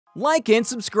Like and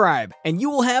subscribe, and you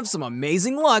will have some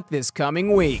amazing luck this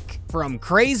coming week. From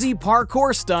crazy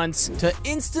parkour stunts to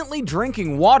instantly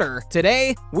drinking water,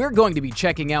 today we're going to be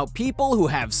checking out people who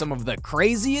have some of the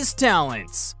craziest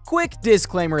talents. Quick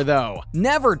disclaimer though,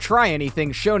 never try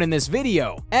anything shown in this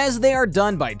video, as they are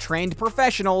done by trained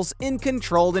professionals in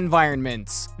controlled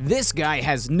environments. This guy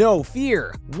has no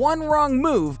fear. One wrong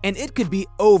move and it could be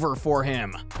over for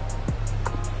him.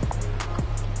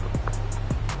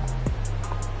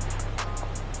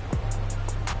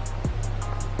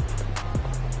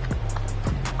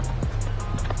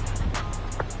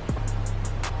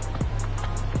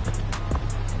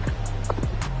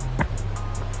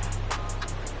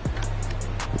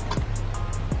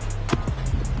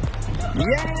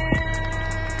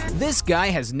 This guy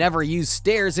has never used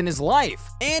stairs in his life,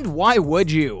 and why would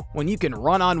you, when you can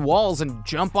run on walls and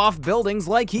jump off buildings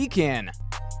like he can?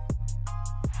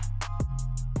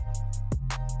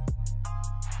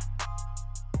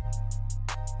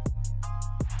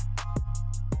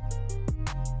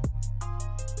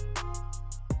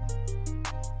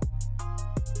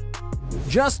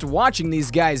 Just watching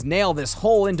these guys nail this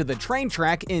hole into the train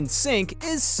track in sync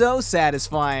is so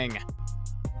satisfying.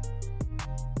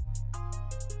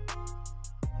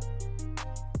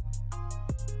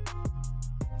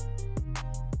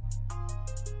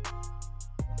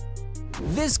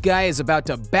 This guy is about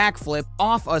to backflip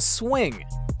off a swing.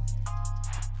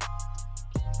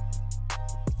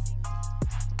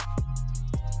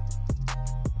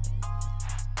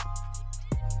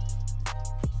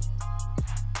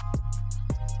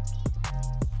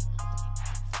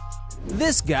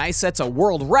 This guy sets a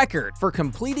world record for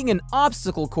completing an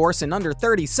obstacle course in under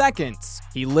 30 seconds.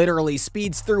 He literally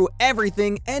speeds through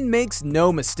everything and makes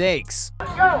no mistakes.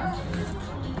 Let's go!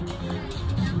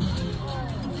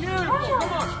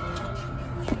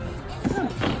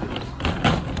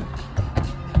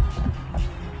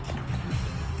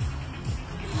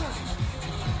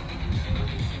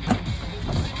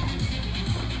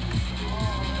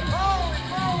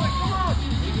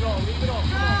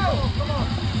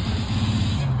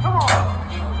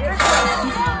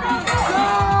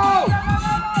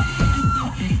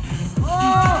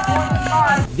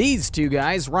 These two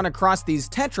guys run across these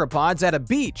tetrapods at a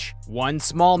beach. One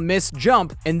small missed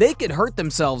jump and they could hurt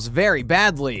themselves very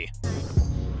badly.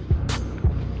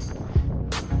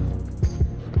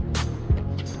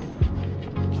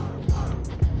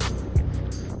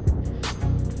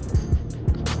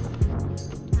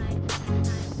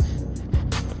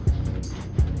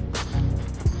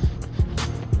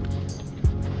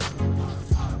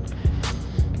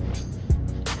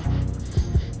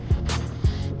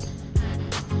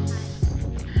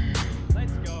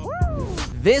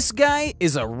 This guy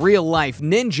is a real-life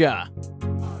ninja.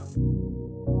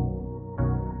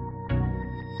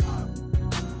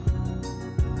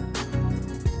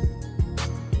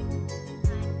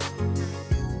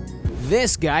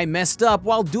 This guy messed up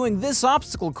while doing this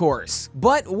obstacle course,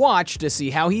 but watch to see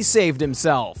how he saved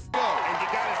himself.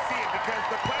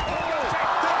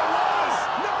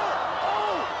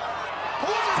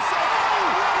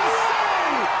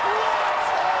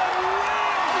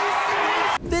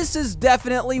 This is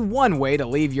definitely one way to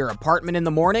leave your apartment in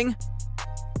the morning.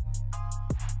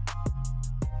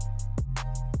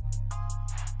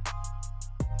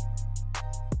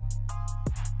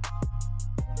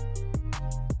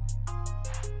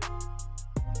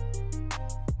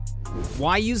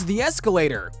 Why use the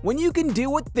escalator when you can do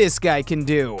what this guy can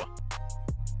do?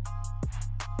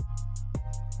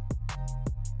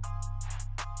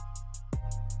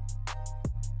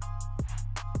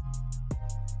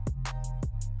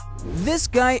 This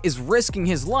guy is risking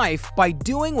his life by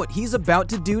doing what he's about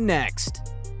to do next.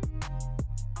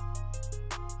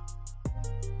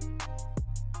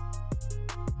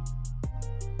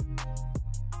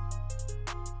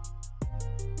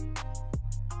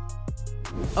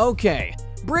 Okay,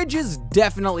 bridges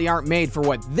definitely aren't made for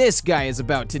what this guy is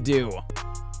about to do.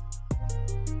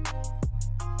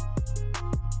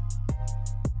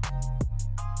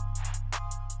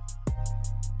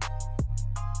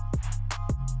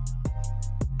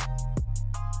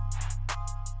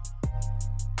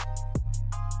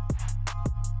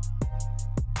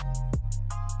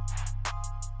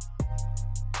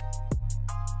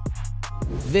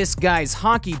 This guy's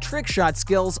hockey trick shot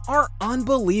skills are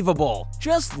unbelievable.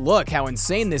 Just look how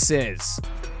insane this is.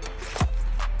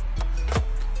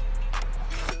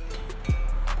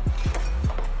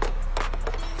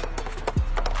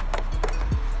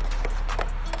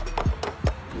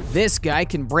 This guy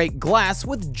can break glass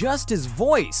with just his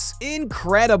voice.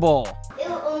 Incredible. It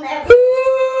will never.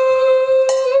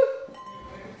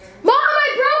 Mom,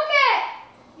 I broke it!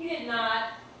 You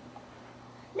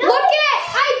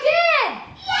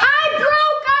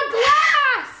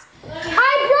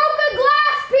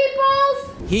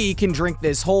He can drink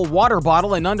this whole water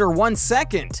bottle in under 1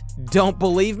 second. Don't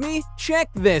believe me? Check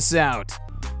this out.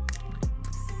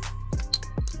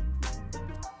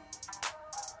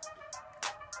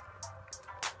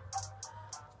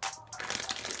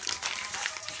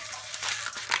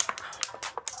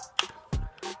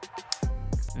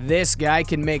 This guy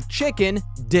can make chicken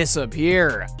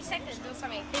disappear. Seconds or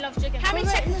something. He loves chicken. How many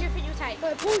seconds do you think you take?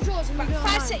 Wait, pause yours and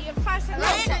 5 seconds. 5 seconds.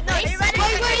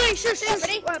 Wait, shush.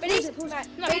 Ready?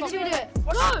 No, do it.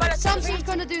 No, Samson's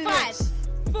gonna do this.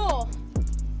 5, 4.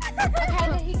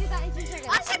 Okay, he did that in 2 seconds.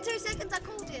 I said 2 seconds, I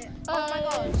called it. Oh my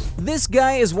god. This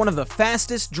guy is one of the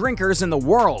fastest drinkers in the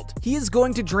world. He is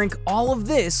going to drink all of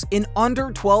this in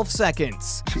under 12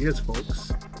 seconds. Cheers,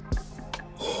 folks.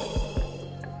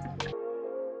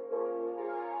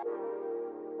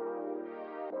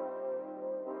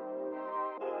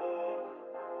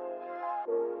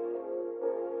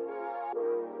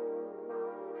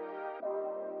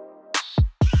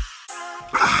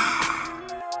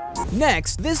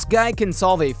 Next, this guy can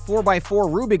solve a 4x4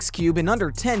 Rubik's Cube in under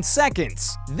 10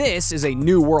 seconds. This is a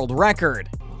new world record.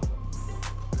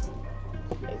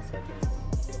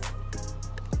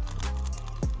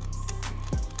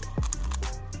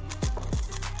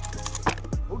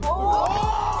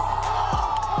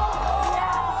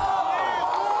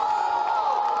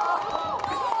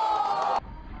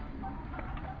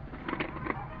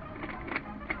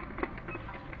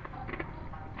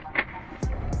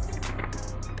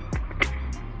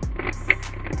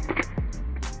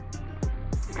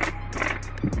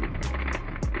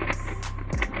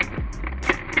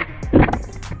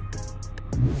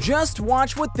 Just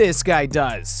watch what this guy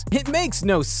does. It makes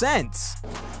no sense.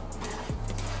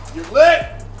 You lit!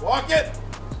 Walk it!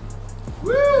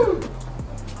 Woo!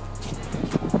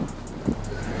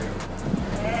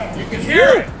 You can hear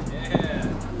it!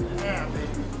 Yeah,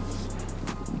 baby.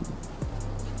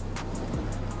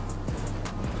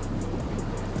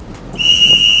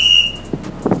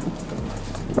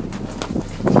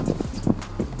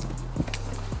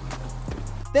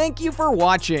 Thank you for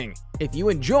watching. If you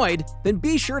enjoyed, then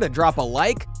be sure to drop a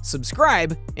like,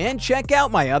 subscribe, and check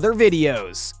out my other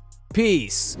videos.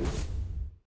 Peace.